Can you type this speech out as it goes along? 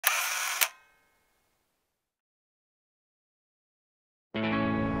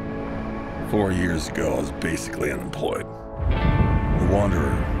4 years ago, I was basically unemployed. A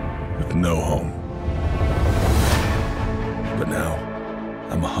wanderer with no home. But now,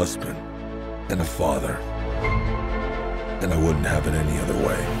 I'm a husband and a father. And I wouldn't have it any other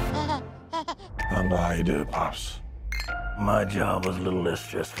way. I don't know how you did it, Pops. My job was a little less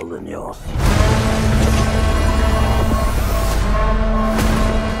stressful than yours.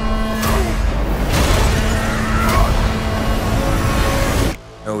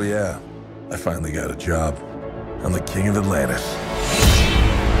 Oh yeah, I finally got a job. I'm the king of Atlantis.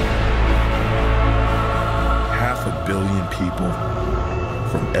 500 million people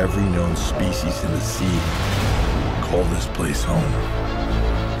from every known species in the sea call this place home.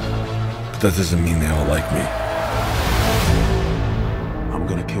 But that doesn't mean they all like me. I'm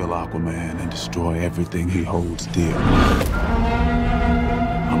gonna kill Aquaman and destroy everything he holds dear.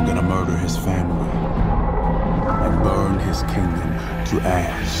 I'm gonna murder his family and burn his kingdom to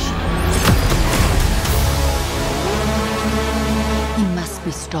ash. He must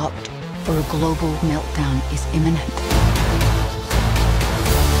be stopped, or a global meltdown is imminent.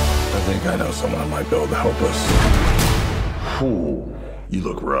 I think I know someone who might be able to help us. Ooh, you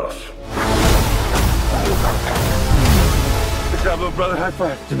look rough. Good job, little brother. High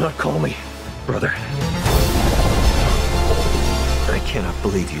five. Do not call me brother. I cannot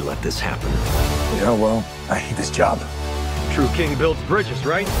believe you let this happen. Yeah, well, I hate this job. True king builds bridges,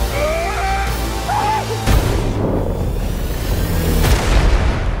 right?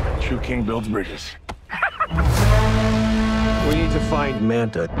 True king builds bridges. We need to find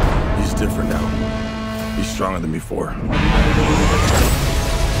Manta. He's different now. He's stronger than before.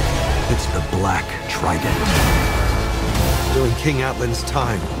 It's the Black Trident. During King Atlan's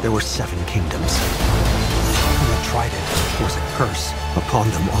time, there were 7 kingdoms. And the Trident was a curse upon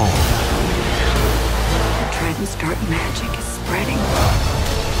them all. The Trident's dark magic is spreading.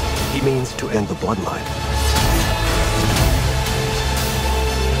 He means to end the bloodline.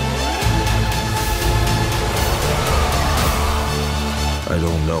 I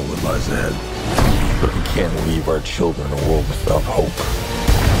don't know what lies ahead, but we can't leave our children in a world without hope.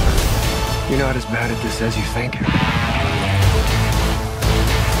 You're not as bad at this as you think.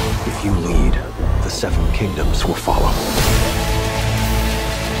 If you lead, the 7 kingdoms will follow.